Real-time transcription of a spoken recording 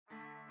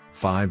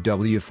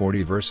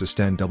5W40 versus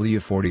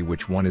 10W40,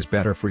 which one is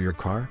better for your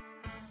car?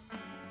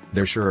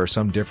 There sure are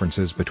some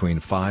differences between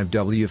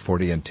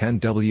 5W40 and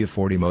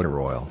 10W40 motor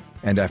oil,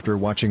 and after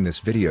watching this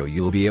video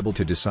you'll be able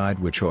to decide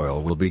which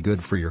oil will be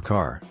good for your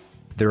car.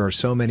 There are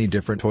so many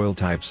different oil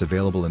types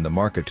available in the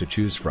market to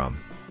choose from,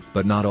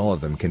 but not all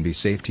of them can be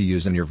safe to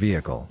use in your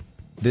vehicle.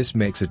 This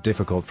makes it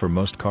difficult for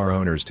most car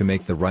owners to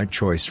make the right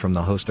choice from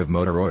the host of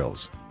motor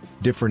oils.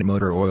 Different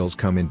motor oils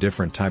come in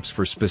different types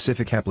for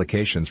specific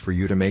applications. For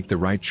you to make the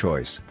right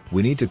choice,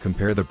 we need to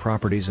compare the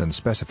properties and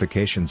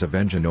specifications of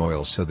engine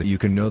oils so that you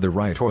can know the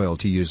right oil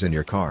to use in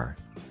your car.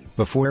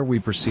 Before we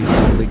proceed,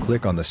 kindly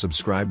click on the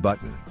subscribe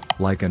button,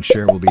 like and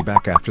share. We'll be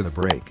back after the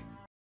break.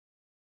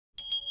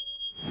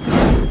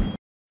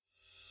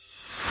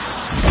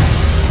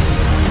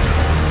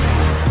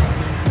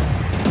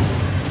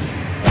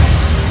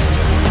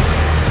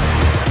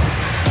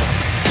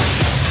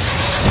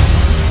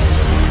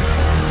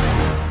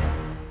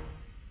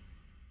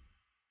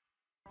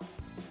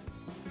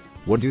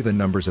 What do the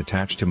numbers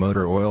attached to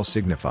motor oil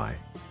signify?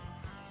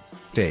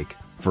 Take,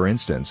 for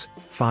instance,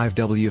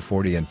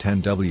 5W40 and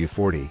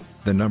 10W40,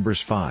 the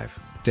numbers 5,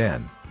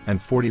 10, and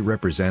 40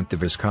 represent the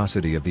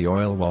viscosity of the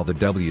oil, while the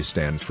W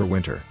stands for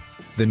winter.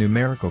 The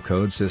numerical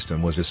code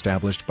system was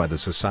established by the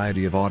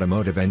Society of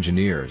Automotive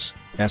Engineers,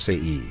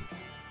 SAE.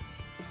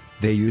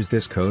 They use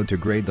this code to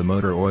grade the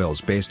motor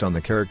oils based on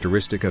the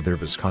characteristic of their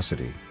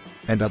viscosity,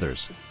 and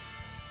others.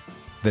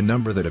 The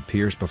number that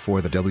appears before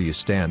the W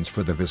stands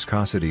for the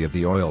viscosity of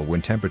the oil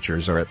when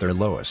temperatures are at their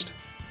lowest.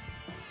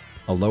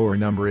 A lower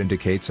number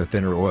indicates a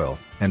thinner oil,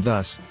 and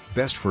thus,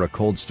 best for a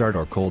cold start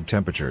or cold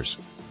temperatures.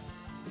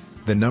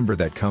 The number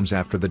that comes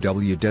after the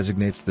W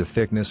designates the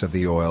thickness of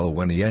the oil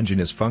when the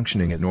engine is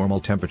functioning at normal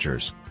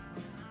temperatures.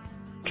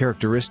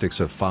 Characteristics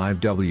of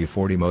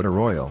 5W40 motor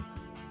oil.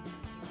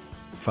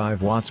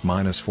 5 watts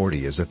minus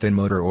 40 is a thin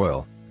motor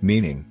oil,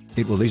 meaning,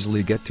 it will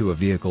easily get to a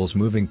vehicle's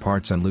moving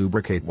parts and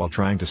lubricate while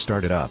trying to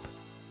start it up.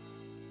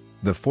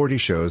 The 40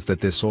 shows that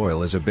this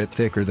oil is a bit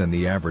thicker than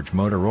the average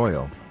motor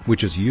oil,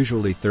 which is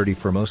usually 30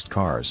 for most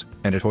cars,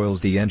 and it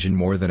oils the engine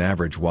more than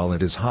average while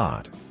it is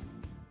hot.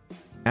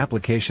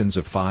 Applications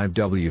of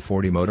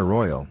 5W40 motor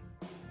oil.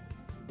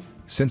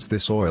 Since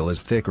this oil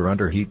is thicker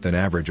under heat than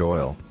average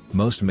oil,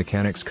 most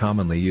mechanics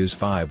commonly use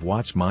 5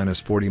 watts minus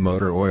 40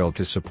 motor oil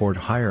to support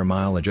higher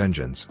mileage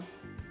engines.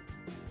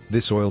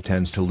 This oil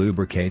tends to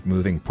lubricate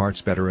moving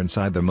parts better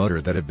inside the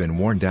motor that have been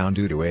worn down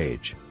due to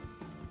age.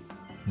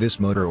 This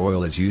motor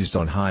oil is used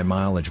on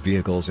high-mileage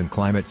vehicles in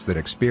climates that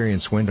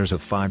experience winters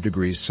of 5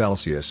 degrees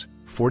Celsius,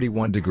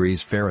 41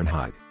 degrees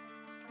Fahrenheit.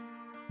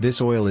 This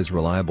oil is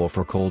reliable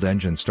for cold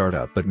engine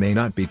startup but may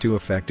not be too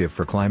effective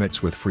for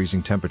climates with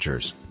freezing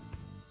temperatures.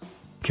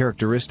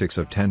 Characteristics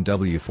of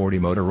 10W40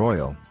 motor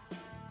oil.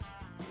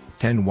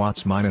 10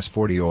 watts minus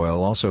 40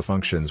 oil also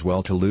functions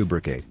well to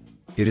lubricate.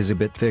 It is a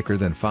bit thicker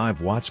than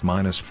 5 watts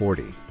minus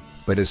 40,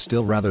 but is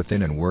still rather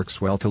thin and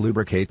works well to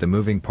lubricate the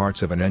moving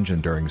parts of an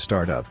engine during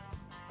startup.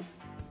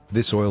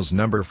 This oil's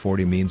number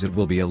 40 means it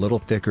will be a little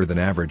thicker than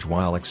average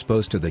while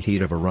exposed to the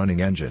heat of a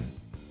running engine.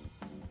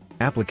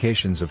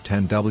 Applications of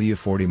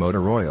 10W40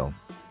 motor oil.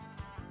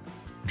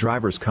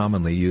 Drivers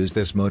commonly use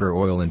this motor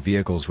oil in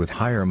vehicles with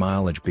higher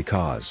mileage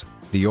because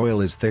the oil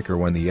is thicker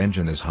when the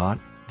engine is hot,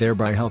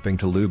 thereby helping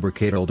to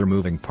lubricate older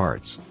moving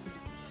parts.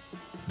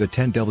 The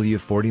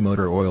 10W40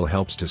 motor oil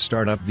helps to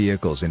start up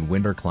vehicles in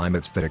winter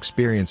climates that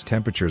experience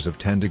temperatures of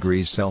 10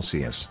 degrees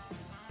Celsius.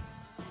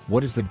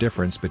 What is the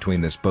difference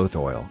between this both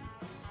oil?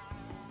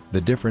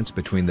 The difference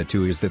between the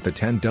two is that the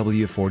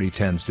 10W40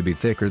 tends to be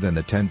thicker than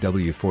the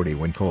 10W40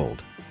 when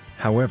cold.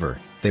 However,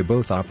 they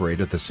both operate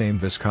at the same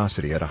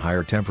viscosity at a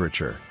higher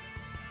temperature.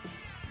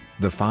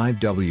 The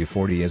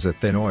 5W40 is a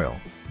thin oil,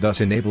 thus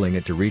enabling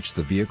it to reach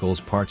the vehicle's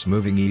parts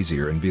moving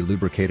easier and be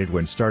lubricated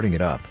when starting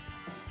it up.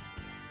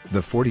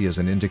 The 40 is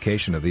an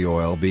indication of the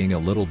oil being a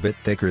little bit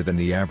thicker than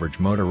the average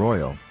motor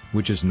oil,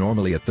 which is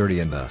normally at 30,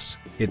 and thus,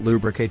 it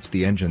lubricates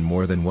the engine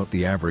more than what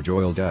the average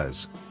oil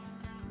does.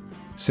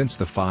 Since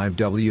the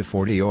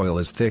 5W40 oil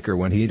is thicker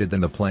when heated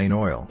than the plain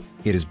oil,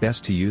 it is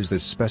best to use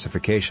this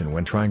specification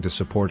when trying to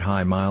support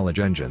high mileage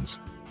engines.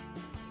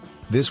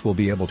 This will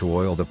be able to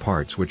oil the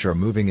parts which are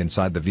moving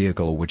inside the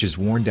vehicle which is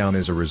worn down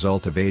as a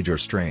result of age or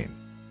strain.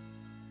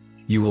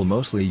 You will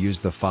mostly use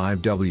the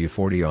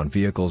 5W40 on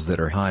vehicles that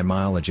are high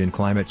mileage in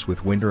climates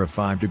with winter of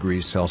 5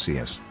 degrees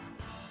Celsius.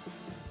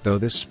 Though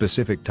this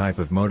specific type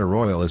of motor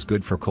oil is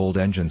good for cold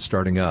engines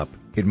starting up,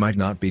 it might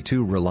not be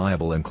too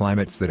reliable in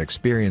climates that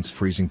experience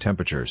freezing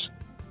temperatures.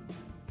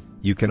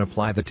 You can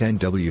apply the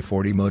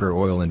 10W40 motor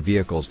oil in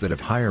vehicles that have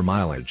higher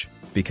mileage,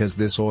 because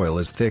this oil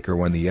is thicker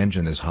when the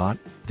engine is hot,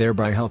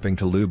 thereby helping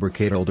to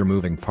lubricate older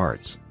moving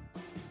parts.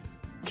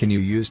 Can you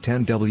use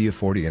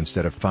 10W40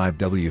 instead of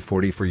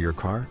 5W40 for your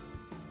car?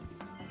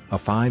 A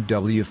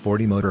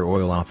 5W40 motor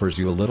oil offers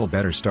you a little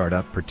better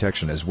startup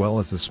protection as well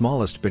as the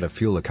smallest bit of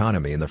fuel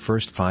economy in the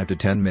first 5 to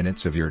 10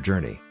 minutes of your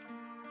journey.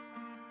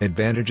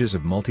 Advantages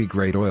of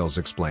multi-grade oils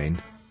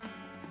explained.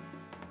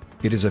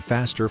 It is a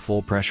faster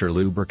full-pressure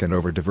lubricant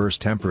over diverse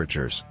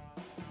temperatures.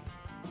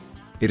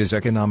 It is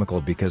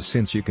economical because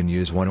since you can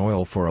use one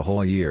oil for a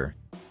whole year.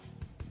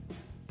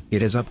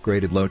 It has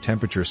upgraded low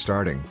temperature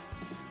starting.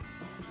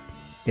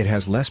 It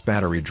has less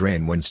battery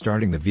drain when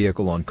starting the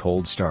vehicle on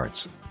cold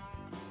starts.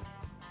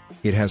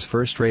 It has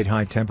first-rate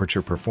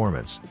high-temperature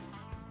performance.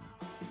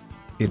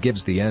 It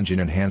gives the engine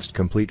enhanced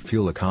complete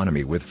fuel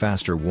economy with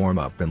faster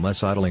warm-up and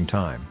less idling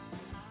time.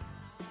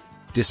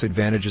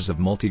 Disadvantages of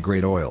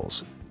multi-grade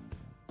oils.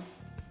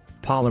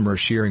 Polymer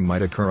shearing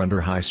might occur under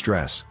high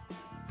stress.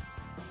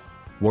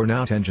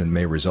 Worn-out engine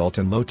may result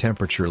in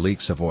low-temperature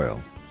leaks of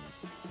oil.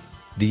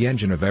 The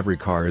engine of every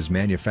car is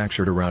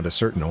manufactured around a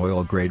certain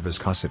oil grade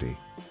viscosity.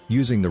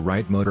 Using the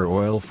right motor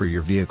oil for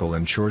your vehicle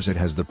ensures it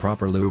has the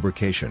proper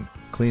lubrication,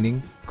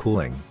 cleaning,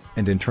 cooling,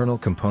 and internal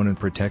component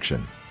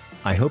protection.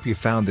 I hope you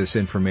found this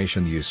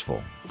information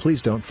useful.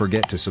 Please don't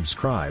forget to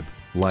subscribe,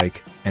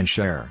 like, and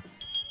share.